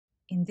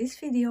In this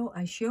video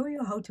I show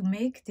you how to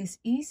make this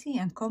easy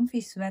and comfy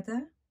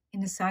sweater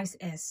in a size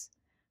S.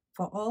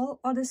 For all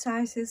other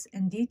sizes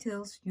and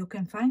details you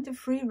can find a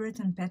free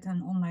written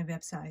pattern on my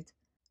website.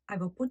 I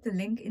will put the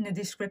link in the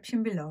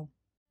description below.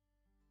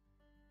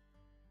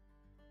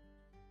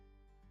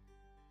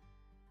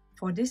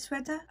 For this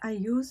sweater I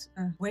use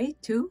a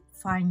weight 2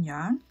 fine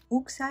yarn,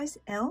 hook size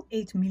L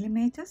 8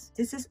 mm.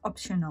 This is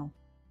optional.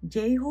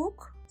 J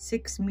hook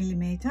 6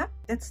 mm,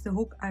 that's the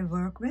hook I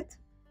work with,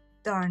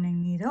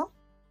 darning needle,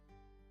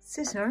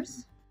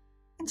 scissors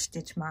and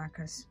stitch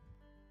markers.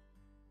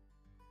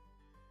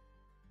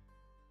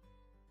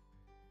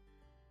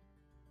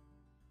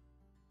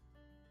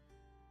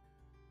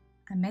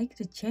 I make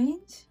the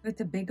change with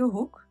the bigger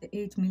hook, the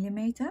 8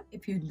 mm.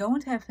 If you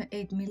don't have an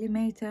 8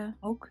 mm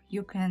hook,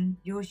 you can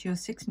use your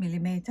 6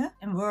 mm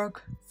and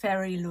work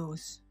very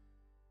loose.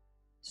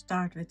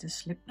 Start with the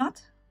slip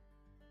knot.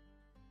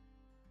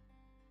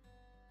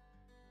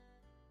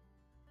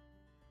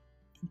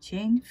 And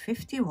chain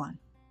 51.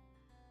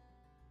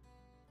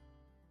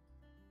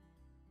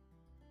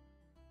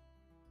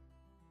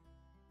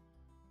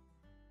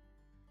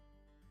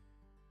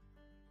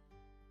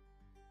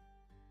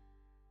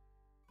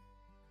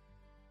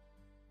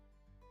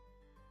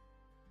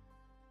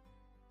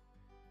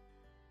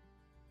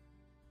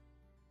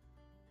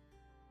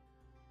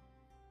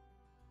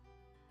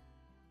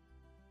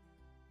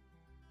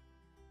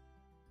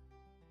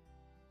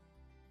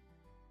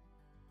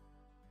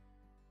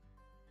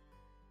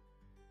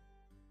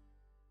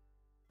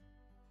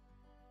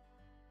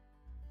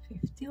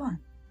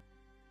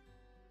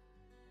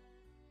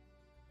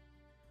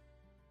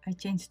 I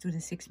change to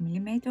the 6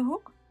 mm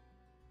hook.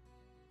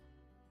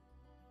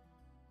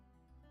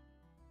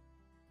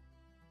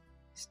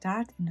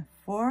 Start in the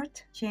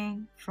 4th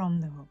chain from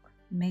the hook.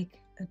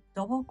 Make a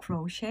double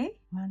crochet.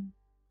 1,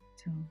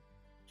 2,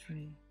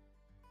 3,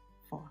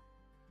 4.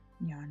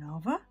 Yarn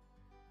over.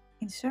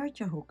 Insert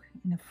your hook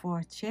in the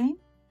 4th chain.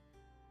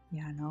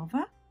 Yarn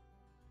over.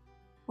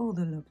 Pull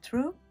the loop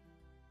through.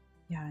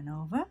 Yarn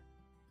over.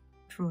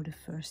 Through the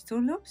first 2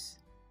 loops,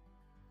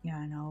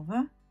 yarn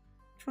over,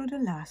 through the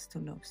last 2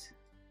 loops.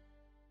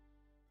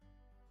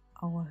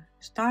 Our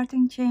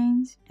starting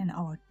chains and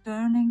our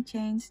turning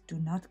chains do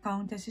not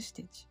count as a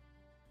stitch.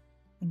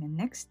 In the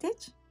next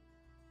stitch,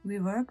 we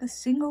work a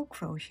single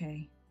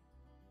crochet.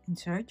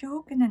 Insert your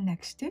hook in the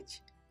next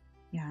stitch,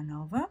 yarn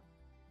over,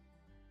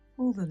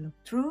 pull the loop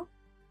through,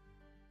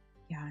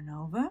 yarn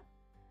over,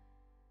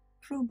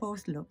 through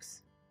both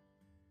loops.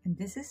 And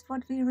this is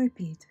what we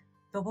repeat.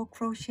 Double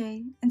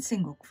crochet and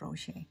single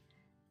crochet.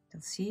 I'll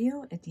see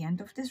you at the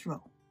end of this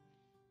row.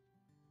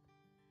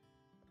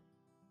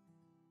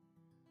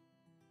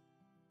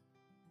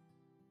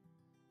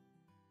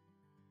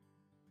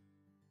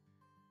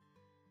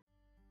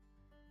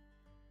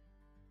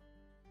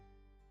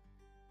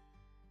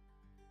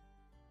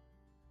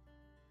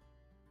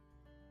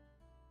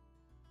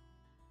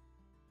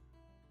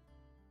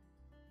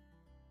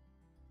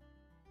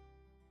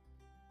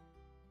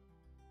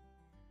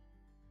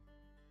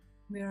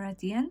 We are at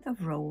the end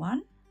of row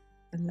 1,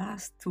 the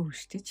last 2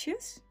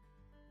 stitches.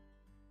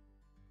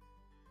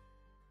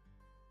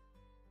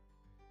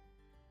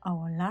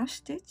 Our last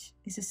stitch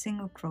is a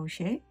single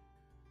crochet.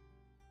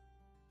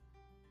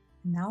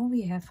 Now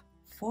we have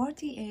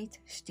 48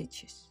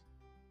 stitches.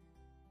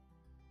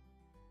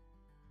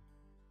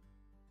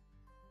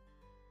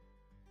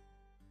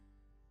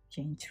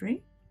 Chain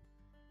 3.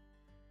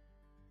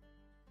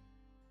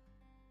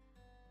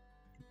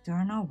 And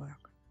turn our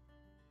work.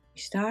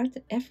 We start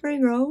every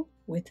row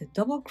with a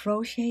double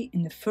crochet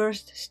in the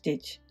first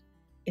stitch.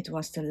 It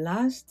was the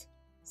last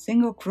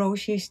single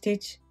crochet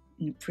stitch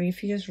in the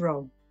previous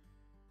row.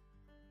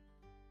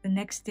 The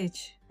next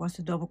stitch was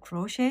a double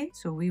crochet,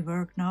 so we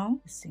work now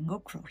a single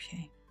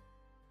crochet.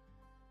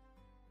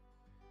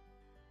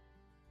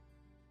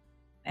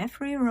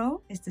 Every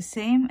row is the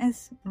same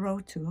as row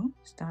 2.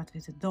 Start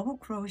with a double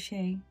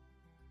crochet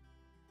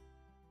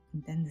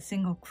and then the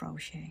single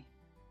crochet.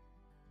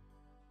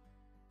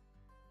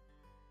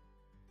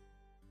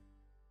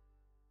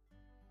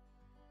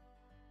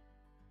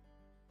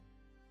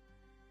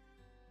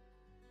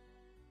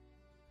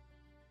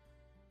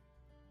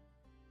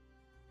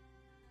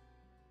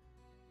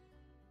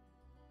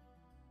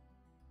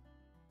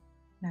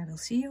 I will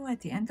see you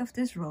at the end of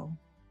this row.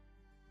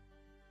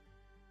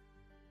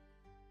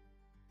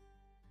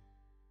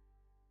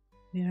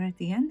 We are at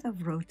the end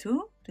of row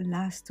 2, the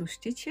last 2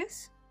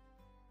 stitches.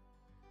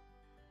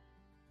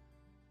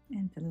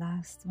 And the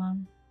last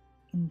one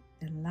in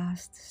the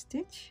last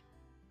stitch.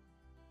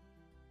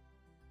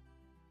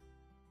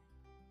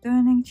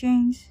 Turning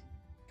chains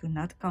do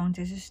not count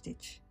as a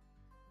stitch.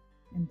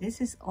 And this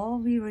is all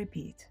we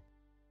repeat.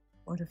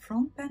 For the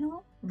front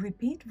panel,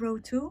 repeat row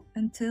 2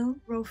 until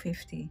row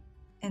 50.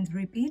 And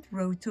repeat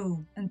row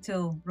 2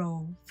 until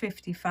row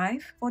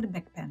 55 for the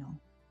back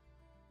panel.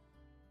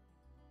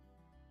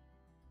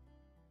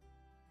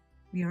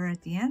 We are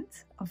at the end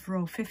of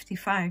row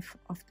 55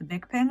 of the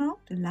back panel,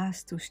 the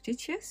last 2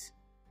 stitches.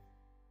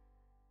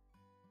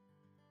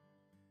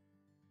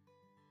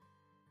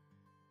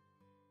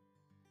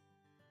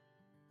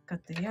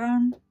 cut the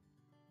yarn,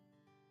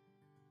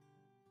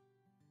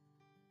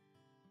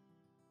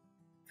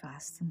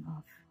 fasten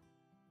off.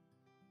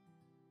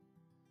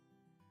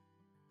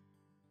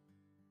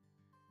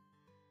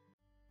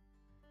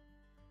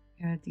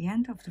 Here at the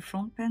end of the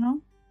front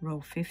panel,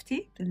 row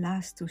 50, the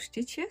last 2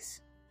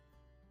 stitches.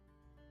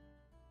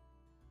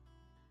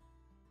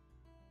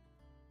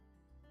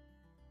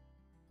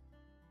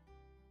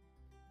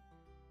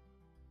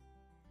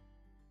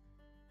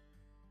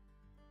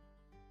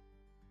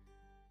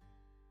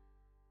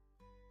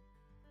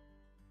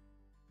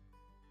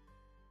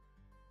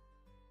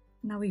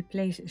 Now we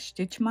place a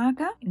stitch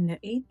marker in the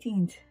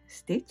 18th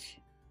stitch,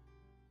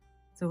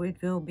 so it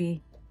will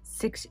be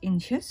 6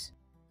 inches.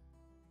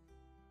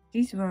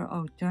 These were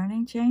our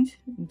turning chains,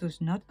 it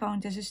does not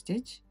count as a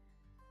stitch.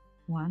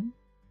 1,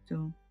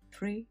 2,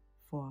 3,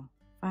 4,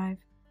 5,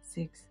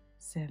 6,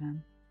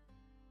 7,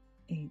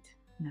 8,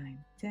 9,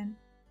 10,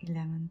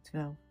 11,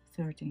 12,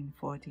 13,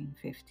 14,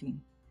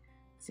 15,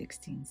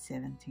 16,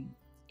 17,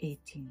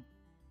 18.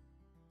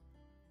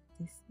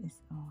 This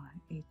is our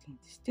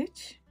 18th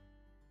stitch.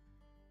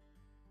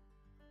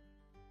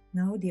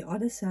 Now the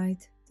other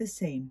side the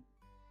same.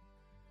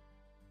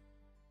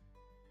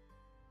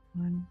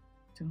 1,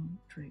 2,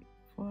 3,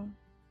 4,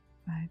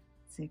 5,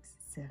 6,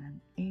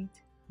 7, 8,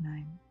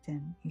 9,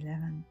 10,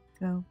 11,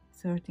 12,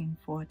 13,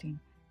 14,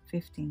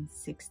 15,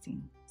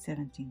 16,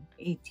 17,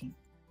 18.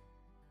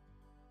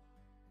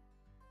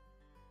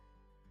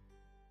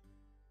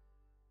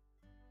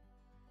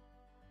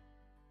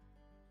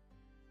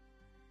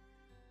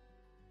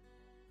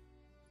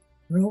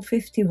 Row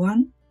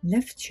 51,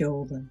 left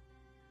shoulder.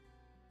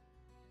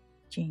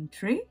 Chain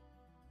 3,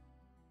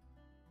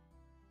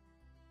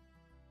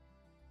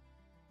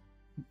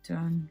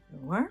 turn the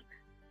work.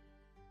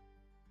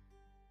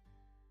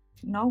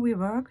 Now we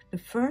work the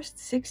first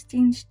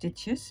 16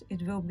 stitches.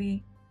 It will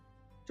be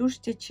 2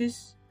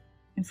 stitches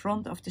in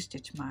front of the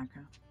stitch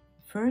marker.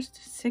 First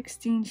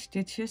 16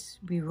 stitches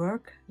we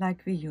work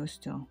like we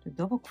used to, the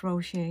double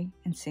crochet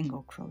and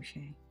single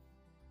crochet.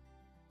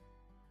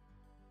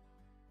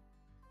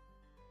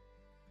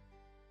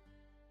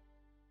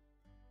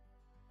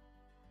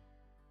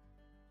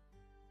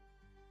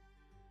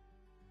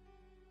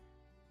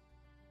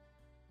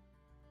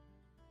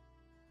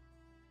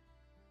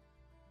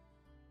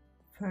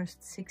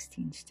 First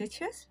 16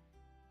 stitches.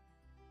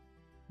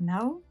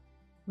 Now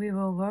we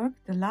will work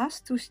the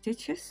last 2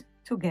 stitches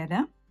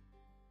together.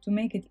 To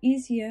make it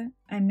easier,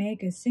 I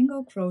make a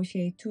single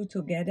crochet 2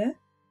 together,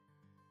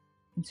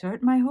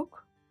 insert my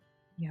hook,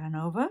 yarn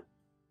over,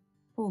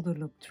 pull the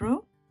loop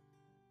through,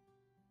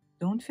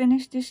 don't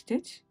finish this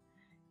stitch,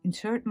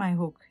 insert my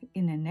hook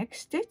in the next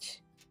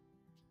stitch,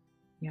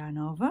 yarn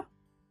over,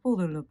 pull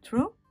the loop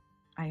through.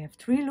 I have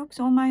 3 loops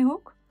on my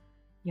hook,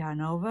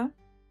 yarn over,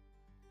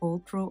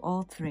 pull through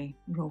all 3.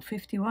 Row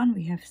 51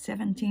 we have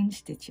 17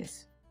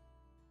 stitches.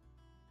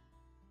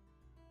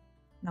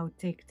 Now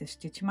take the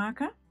stitch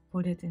marker,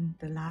 put it in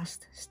the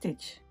last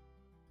stitch.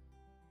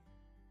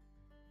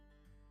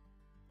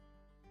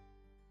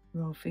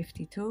 Row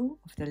 52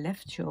 of the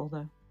left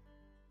shoulder.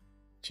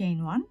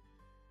 Chain 1,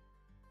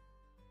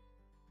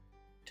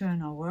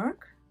 turn our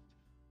work.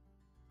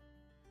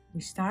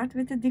 We start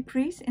with a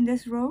decrease in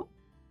this row.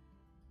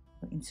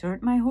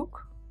 Insert my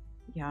hook,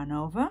 yarn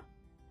over,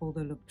 pull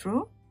the loop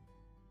through,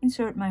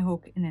 insert my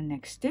hook in the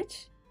next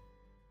stitch,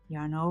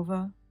 yarn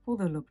over, pull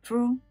the loop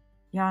through,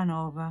 yarn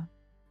over,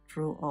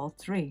 through all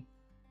 3.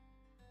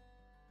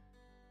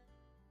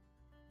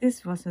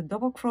 This was a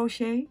double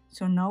crochet,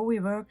 so now we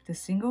work the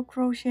single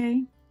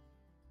crochet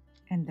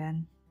and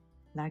then,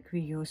 like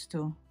we used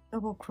to,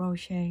 double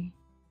crochet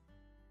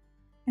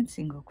and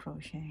single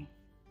crochet.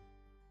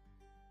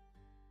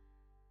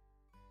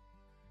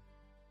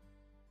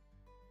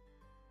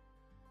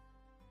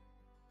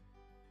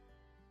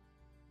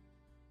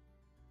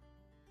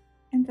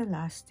 And the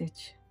last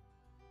stitch.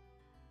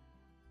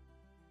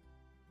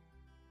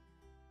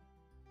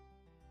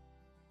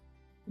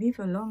 Leave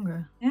a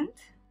longer end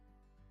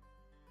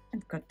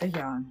and cut the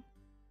yarn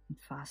and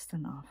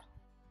fasten off.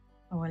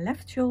 Our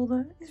left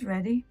shoulder is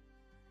ready.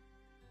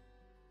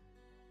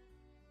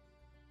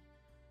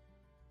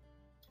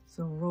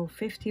 So row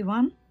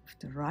 51 of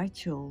the right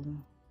shoulder.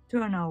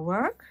 Turn our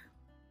work.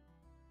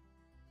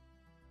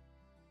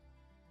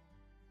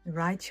 The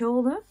right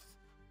shoulder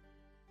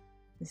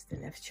is the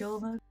left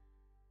shoulder.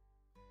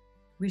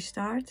 We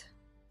start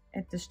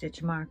at the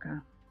stitch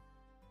marker.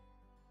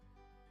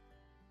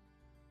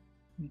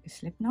 Make a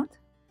slip knot.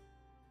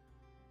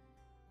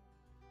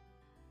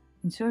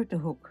 Insert the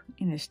hook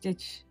in a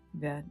stitch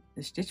where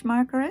the stitch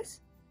marker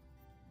is.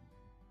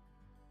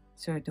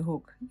 Insert the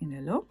hook in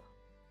the loop.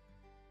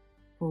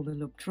 Pull the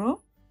loop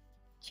through.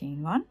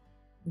 Chain 1.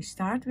 We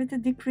start with a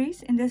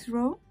decrease in this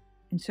row.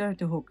 Insert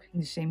the hook in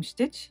the same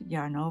stitch,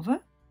 yarn over.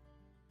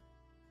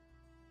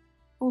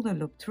 Pull the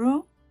loop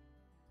through.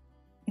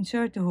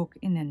 Insert the hook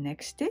in the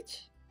next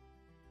stitch,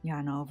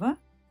 yarn over,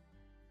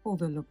 pull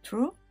the loop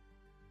through,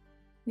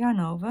 yarn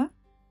over,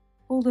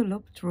 pull the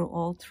loop through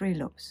all 3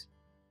 loops.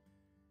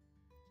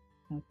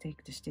 Now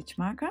take the stitch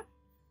marker,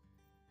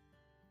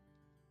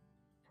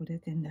 put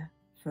it in the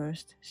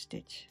first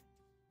stitch.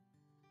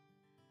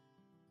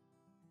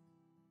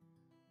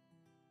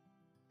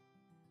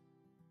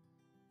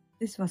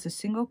 This was a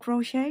single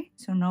crochet,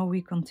 so now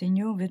we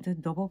continue with the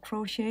double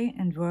crochet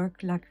and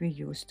work like we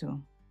used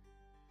to.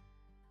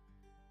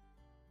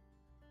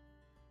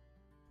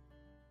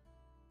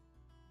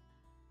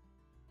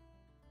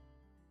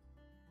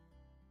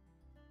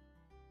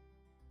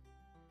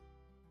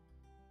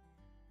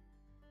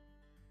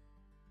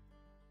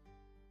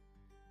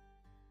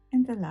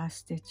 And the last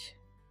stitch.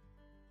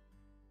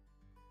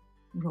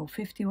 Row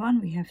 51,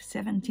 we have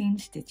 17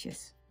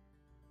 stitches.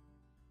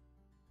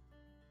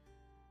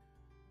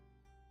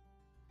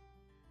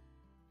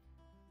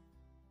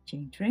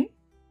 Chain 3,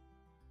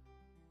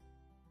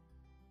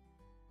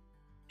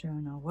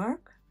 turn our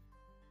work.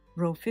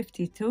 Row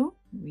 52,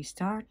 we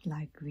start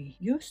like we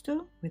used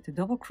to with the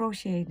double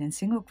crochet, then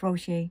single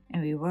crochet,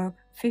 and we work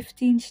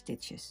 15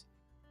 stitches.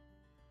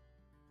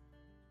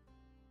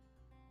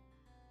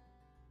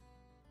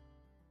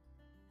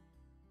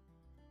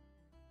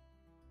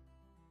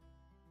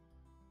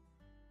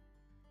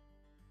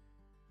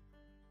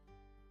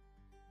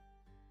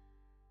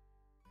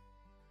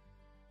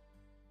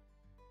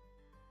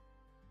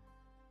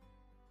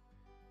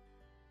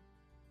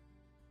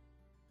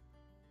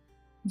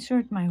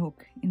 Insert my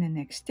hook in the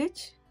next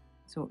stitch,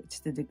 so it's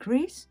the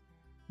decrease,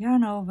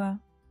 yarn over,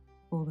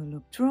 pull the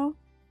loop through,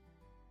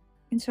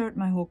 insert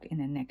my hook in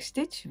the next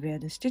stitch where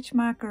the stitch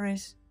marker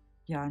is,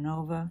 yarn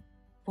over,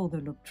 pull the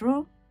loop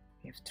through,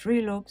 we have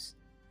 3 loops,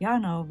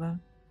 yarn over,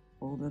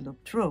 pull the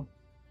loop through.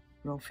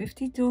 Row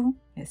 52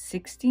 has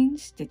 16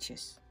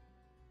 stitches.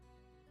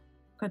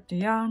 Cut the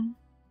yarn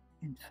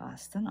and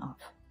fasten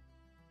off.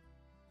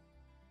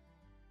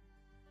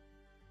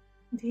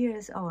 And here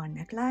is our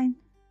neckline.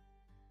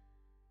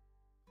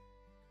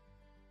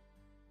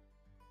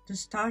 The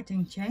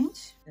starting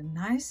change, the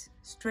nice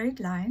straight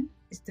line,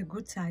 is the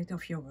good side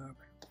of your work,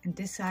 and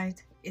this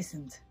side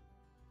isn't.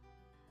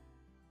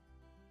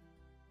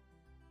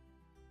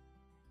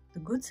 The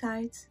good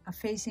sides are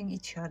facing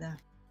each other.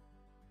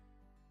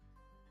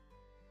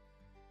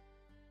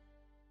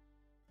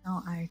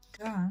 Now I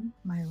turn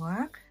my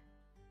work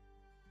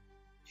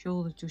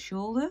shoulder to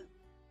shoulder,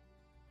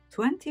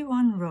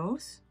 21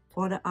 rows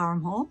for the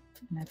armhole,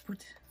 and I put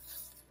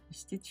the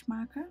stitch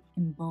marker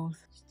in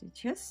both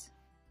stitches.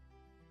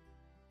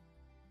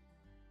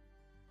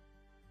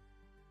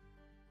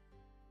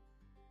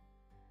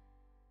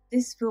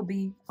 This will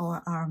be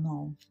our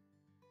armhole.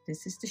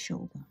 This is the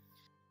shoulder.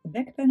 The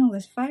back panel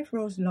is 5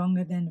 rows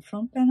longer than the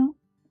front panel.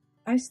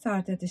 I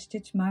start at the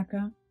stitch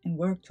marker and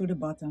work to the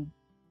bottom.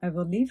 I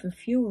will leave a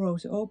few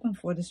rows open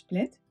for the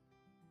split.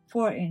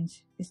 4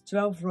 inch is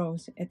 12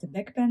 rows at the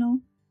back panel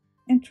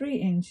and 3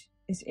 inch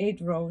is 8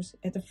 rows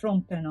at the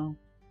front panel.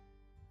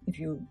 If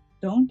you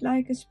don't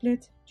like a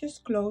split,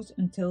 just close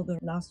until the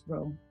last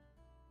row.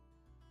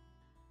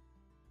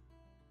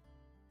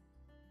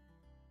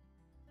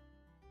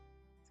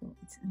 So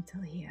it's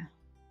until here.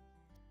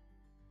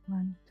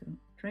 1, 2,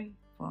 3,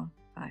 4,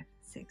 5,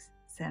 6,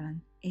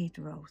 7, 8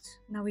 rows.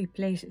 Now we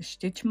place a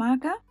stitch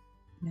marker,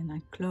 and then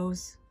I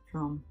close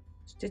from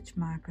stitch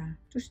marker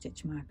to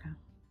stitch marker.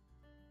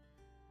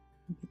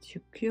 A bit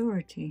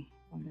security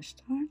for the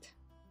start.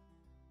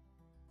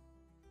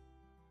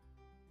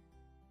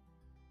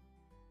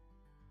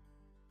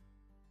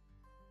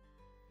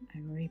 I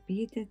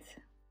repeat it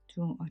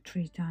 2 or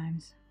 3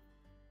 times.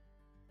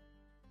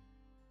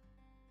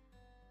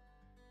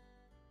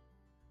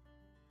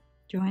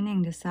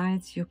 Joining the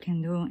sides you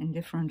can do in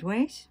different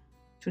ways.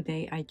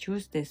 Today I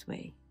choose this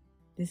way.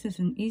 This is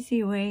an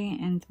easy way,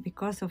 and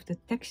because of the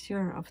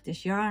texture of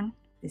this yarn,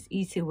 this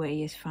easy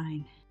way is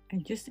fine. I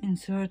just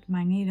insert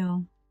my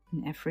needle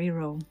in every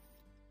row.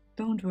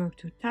 Don't work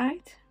too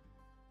tight.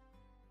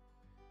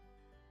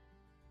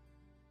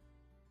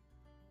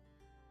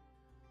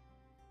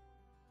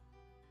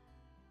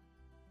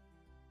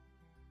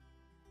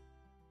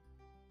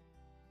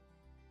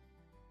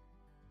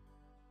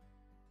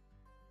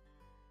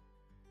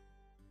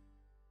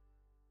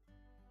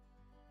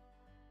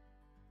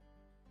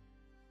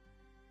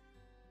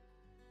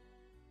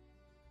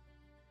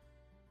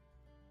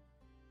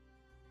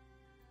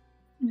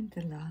 And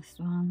the last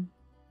one,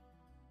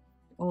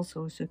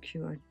 also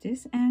secure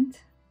this end.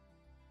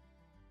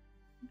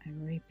 I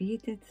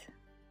repeat it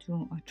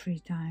 2 or 3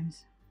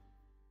 times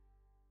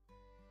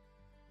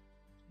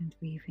and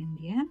weave in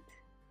the end.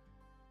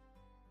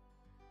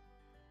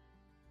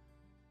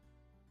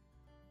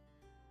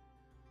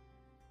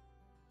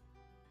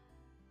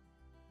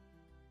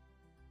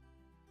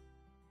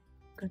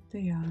 Cut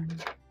the yarn.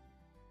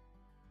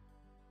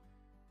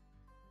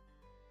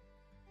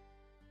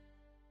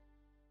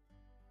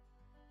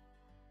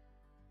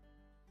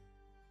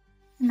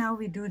 Now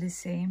we do the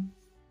same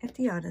at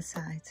the other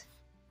side.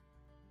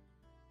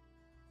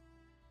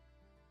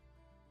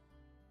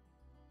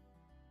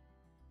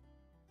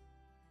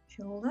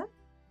 Shoulder,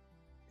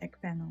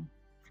 back panel,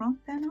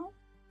 front panel.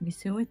 We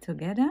sew it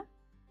together.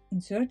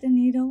 Insert the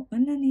needle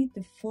underneath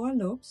the 4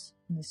 loops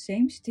in the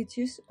same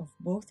stitches of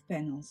both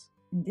panels.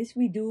 and this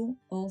we do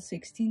all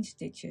 16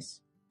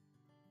 stitches.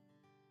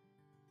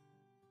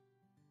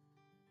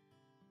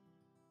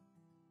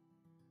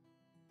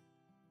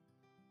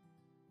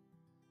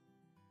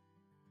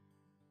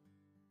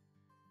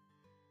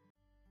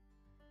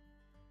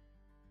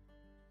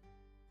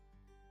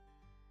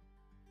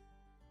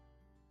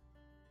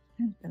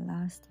 And the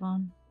last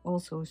one,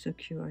 also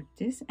secure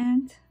this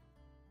end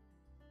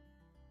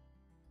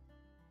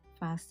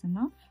fast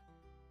enough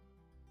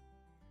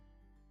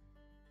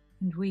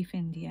and weave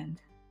in the end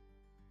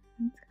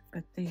and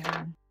cut the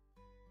yarn.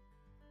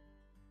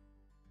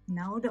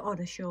 Now the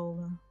other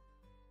shoulder.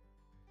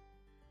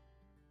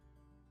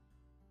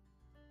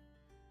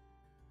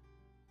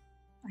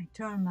 I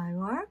turn my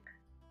work.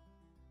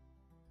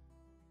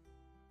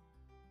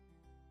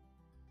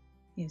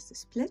 Here's the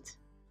split.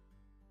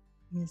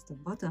 Here's the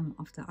bottom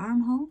of the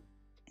armhole,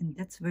 and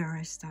that's where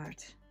I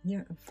start.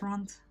 Here up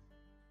front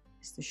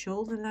is the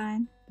shoulder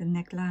line, the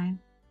neckline.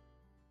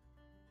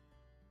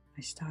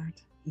 I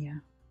start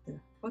here, the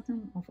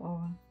bottom of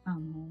our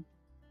armhole.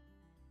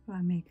 So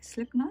I make a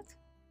slip knot.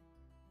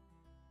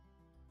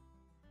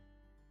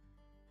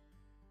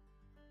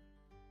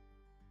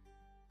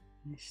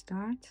 And I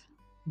start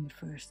in the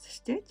first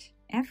stitch.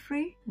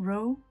 Every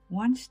row,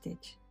 one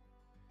stitch.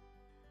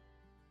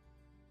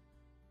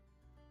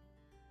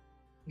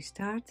 We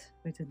start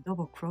with a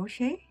double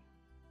crochet.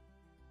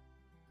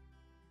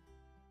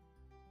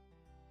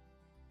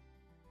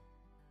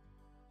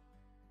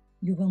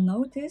 You will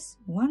notice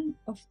one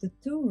of the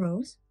two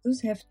rows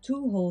does have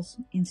two holes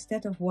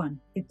instead of one.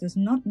 It does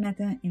not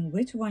matter in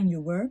which one you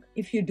work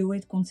if you do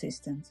it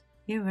consistent.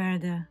 Here were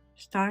the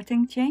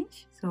starting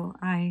chains, so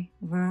I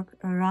work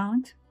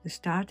around the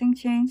starting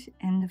chains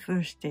and the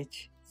first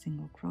stitch.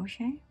 Single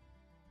crochet.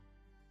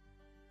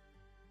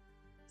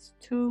 It's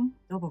 2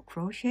 double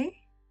crochet.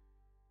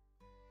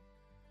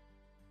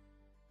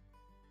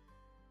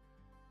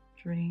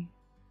 3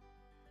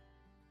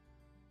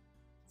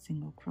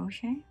 single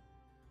crochet,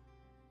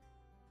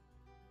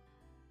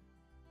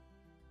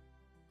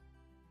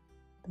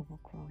 double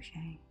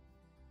crochet,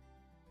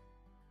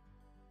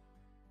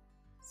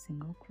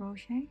 single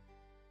crochet.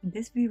 And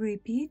this we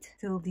repeat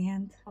till the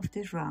end of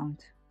this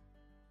round.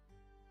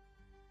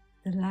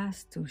 The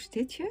last 2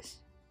 stitches.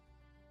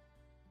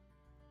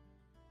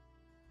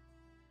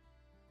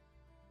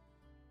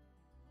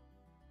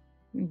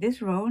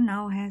 This row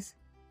now has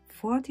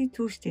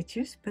 42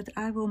 stitches, but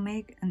I will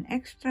make an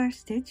extra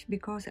stitch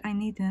because I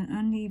need an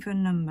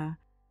uneven number.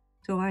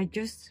 So I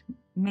just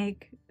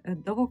make a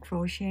double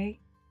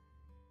crochet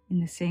in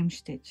the same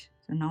stitch.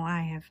 So now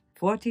I have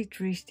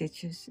 43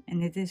 stitches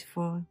and it is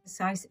for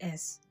size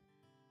S.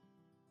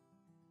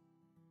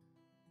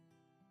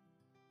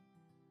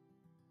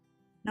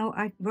 Now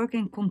I work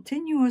in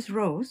continuous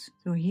rows.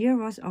 So here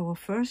was our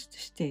first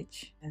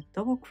stitch, a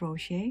double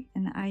crochet,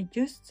 and I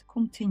just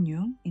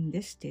continue in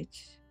this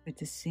stitch with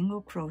a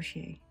single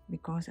crochet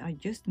because I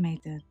just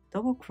made a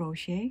double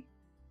crochet.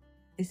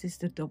 This is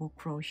the double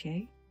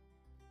crochet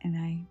and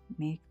I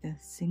make the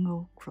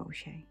single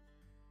crochet.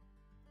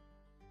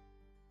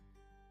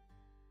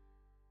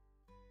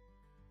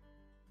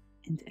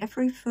 And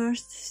every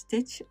first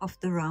stitch of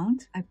the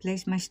round I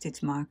place my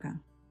stitch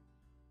marker.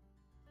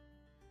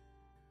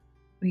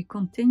 We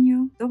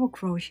continue double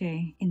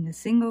crochet in the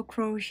single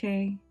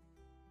crochet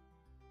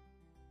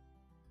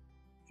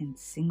and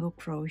single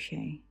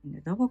crochet in the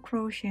double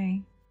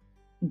crochet.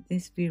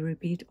 This we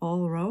repeat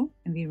all row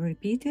and we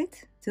repeat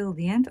it till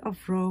the end of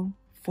row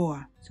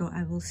 4. So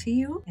I will see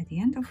you at the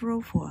end of row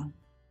 4.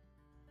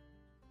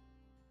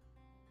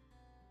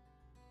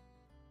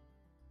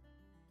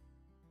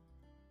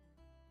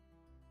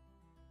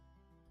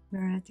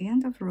 We're at the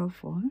end of row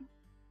 4.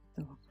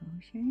 Double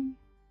crochet,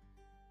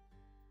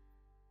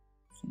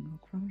 single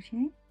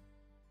crochet.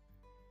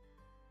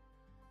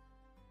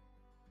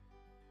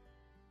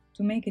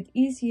 To make it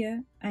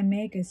easier, I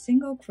make a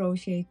single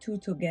crochet 2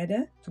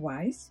 together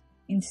twice,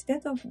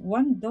 instead of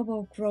 1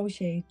 double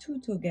crochet 2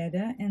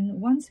 together and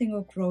 1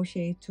 single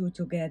crochet 2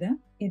 together.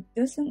 It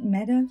doesn't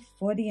matter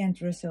for the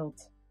end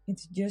result,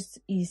 it's just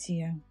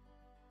easier.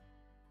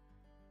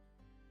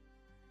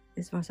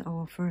 This was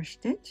our first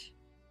stitch,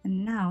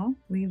 and now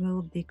we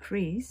will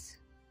decrease.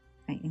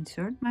 I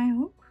insert my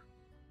hook,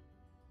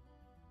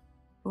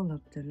 pull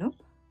up the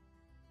loop,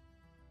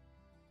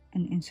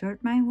 and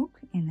insert my hook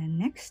in the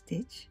next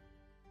stitch,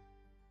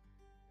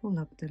 pull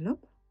up the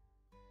loop,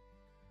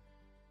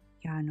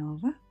 yarn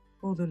over,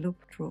 pull the loop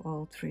through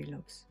all 3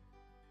 loops.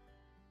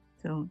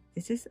 So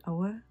this is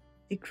our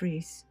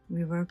decrease.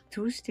 We work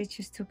 2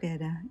 stitches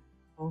together,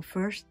 our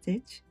first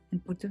stitch,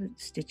 and put the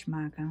stitch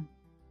marker.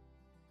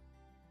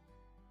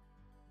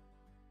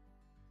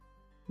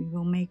 We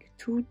will make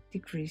 2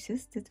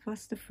 decreases. That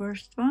was the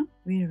first one.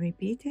 We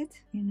repeat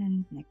it in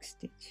the next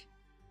stitch.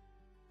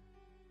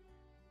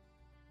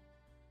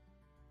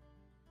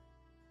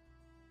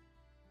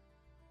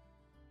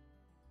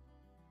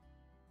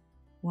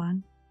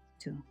 1,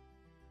 2.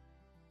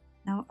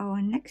 Now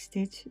our next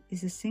stitch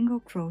is a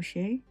single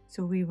crochet,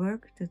 so we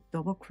work the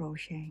double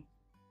crochet.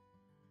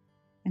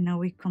 And now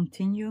we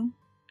continue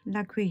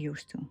like we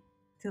used to,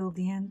 till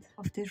the end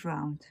of this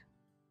round.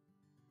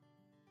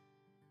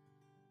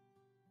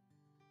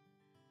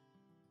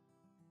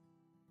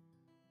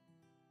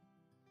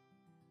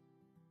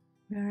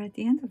 We are at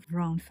the end of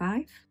round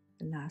 5,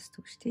 the last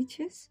 2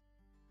 stitches.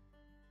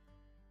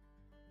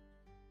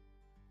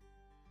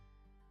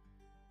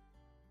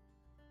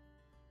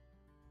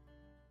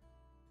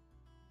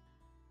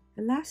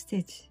 The last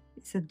stitch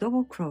is a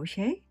double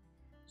crochet,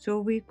 so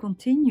we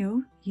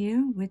continue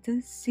here with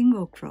a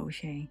single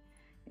crochet.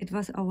 It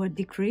was our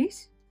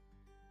decrease.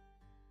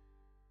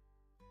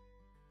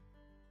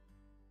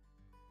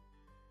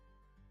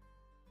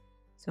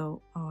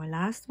 So our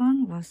last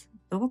one was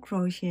double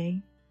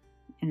crochet,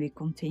 and we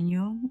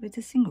continue with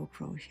a single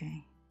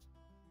crochet.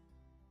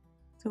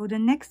 So the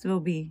next will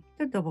be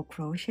the double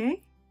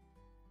crochet.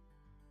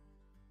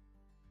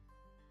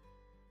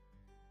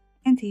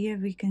 And here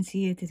we can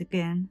see it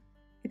again.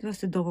 It was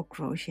the double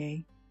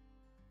crochet.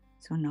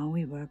 So now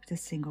we work the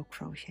single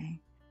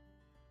crochet.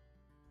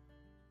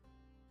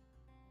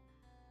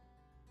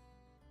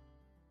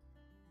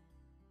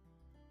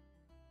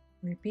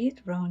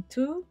 Repeat round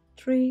 2,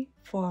 3,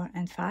 4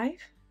 and 5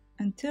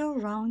 until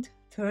round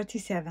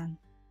 37.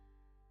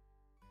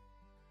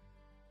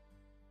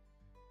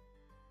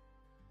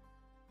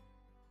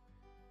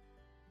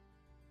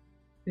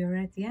 We are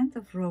at the end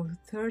of row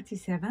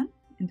 37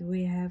 and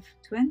we have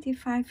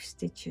 25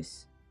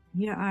 stitches.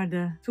 Here are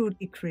the 2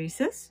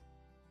 decreases.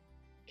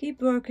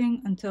 Keep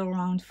working until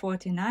round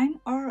 49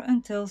 or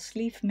until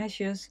sleeve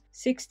measures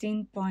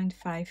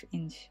 16.5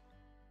 inch.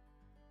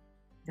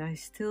 I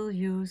still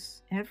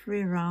use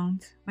every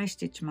round my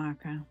stitch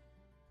marker.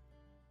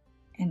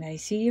 And I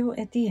see you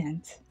at the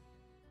end.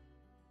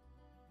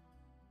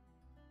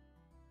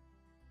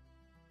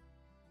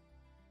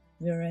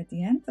 We're at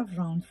the end of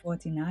round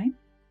 49.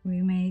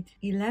 We made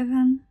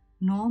 11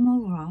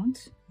 normal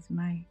rounds. It's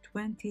my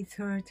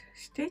 23rd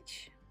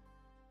stitch.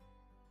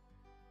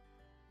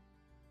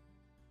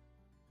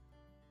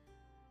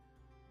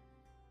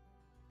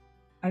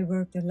 I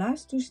work the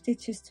last 2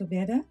 stitches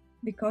together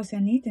because I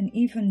need an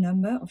even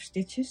number of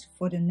stitches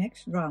for the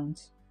next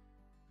round.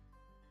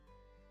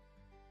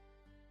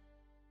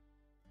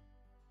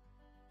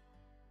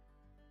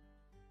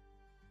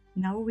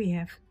 Now we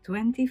have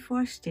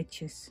 24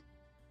 stitches.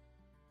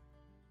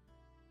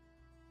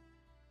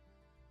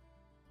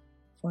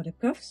 For the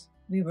cuffs,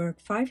 we work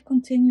 5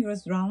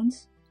 continuous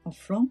rounds of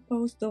front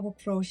post double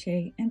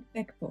crochet and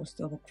back post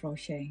double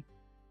crochet.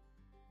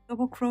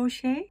 Double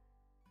crochet,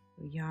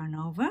 yarn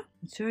over,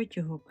 insert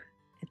your hook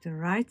at the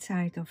right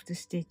side of the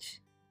stitch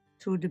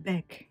to the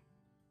back,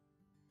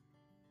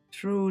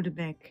 through the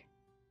back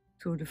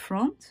to the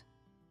front,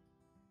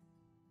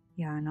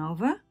 yarn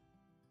over,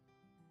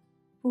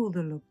 pull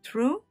the loop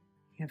through.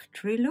 You have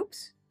 3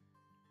 loops,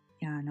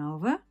 yarn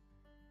over,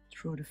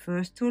 through the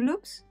first 2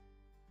 loops,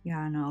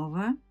 yarn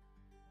over,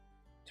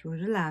 through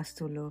the last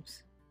 2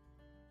 loops.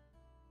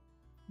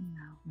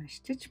 Now my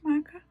stitch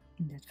marker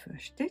in that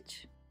first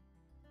stitch.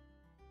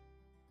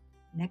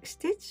 Next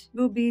stitch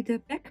will be the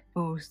back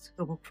post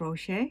double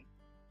crochet,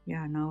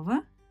 yarn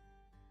over,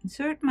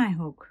 insert my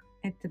hook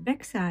at the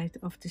back side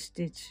of the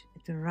stitch,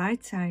 at the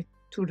right side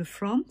to the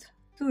front,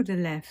 to the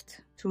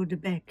left, to the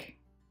back,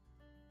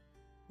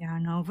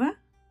 yarn over,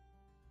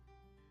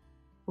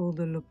 pull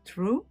the loop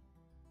through,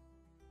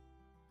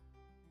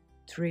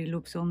 3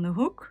 loops on the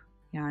hook,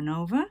 yarn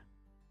over,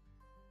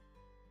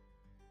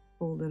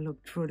 pull the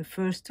loop through the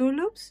first 2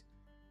 loops,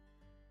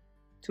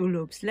 2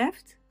 loops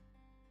left,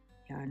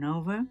 yarn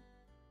over,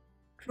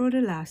 through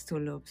the last 2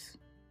 loops,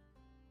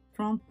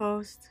 front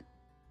post,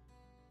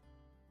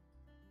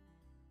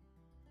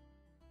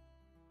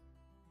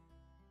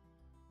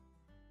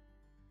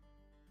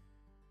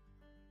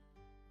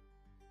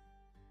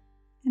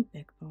 and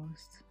back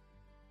post.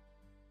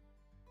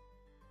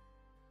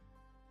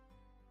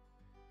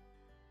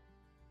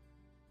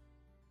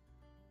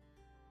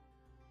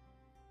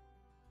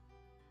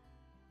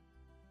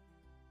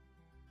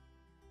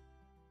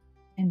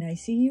 And I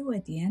see you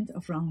at the end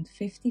of round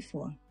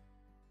 54.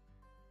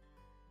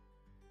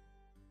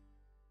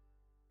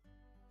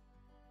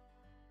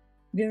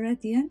 We're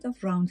at the end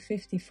of round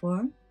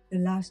 54, the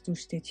last 2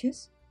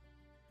 stitches.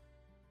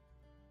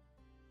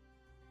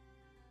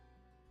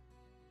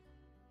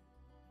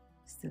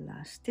 It's the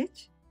last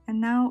stitch.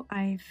 And now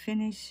I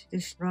finish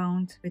this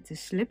round with a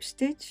slip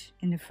stitch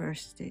in the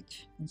first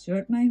stitch.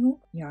 Insert my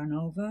hook, yarn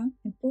over,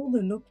 and pull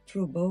the loop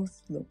through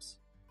both loops.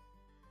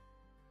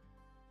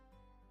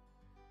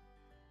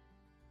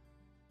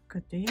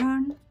 Cut the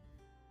yarn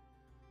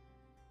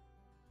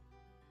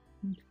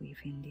and weave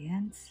in the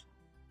ends.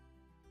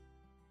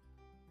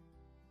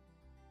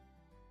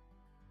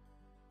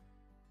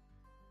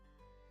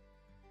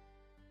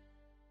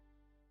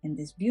 And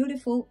this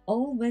beautiful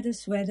all-weather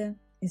sweater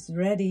is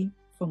ready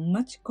for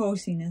much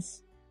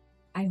coziness.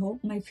 I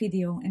hope my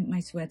video and my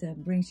sweater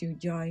brings you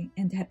joy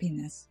and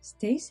happiness.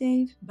 Stay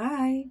safe.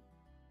 Bye.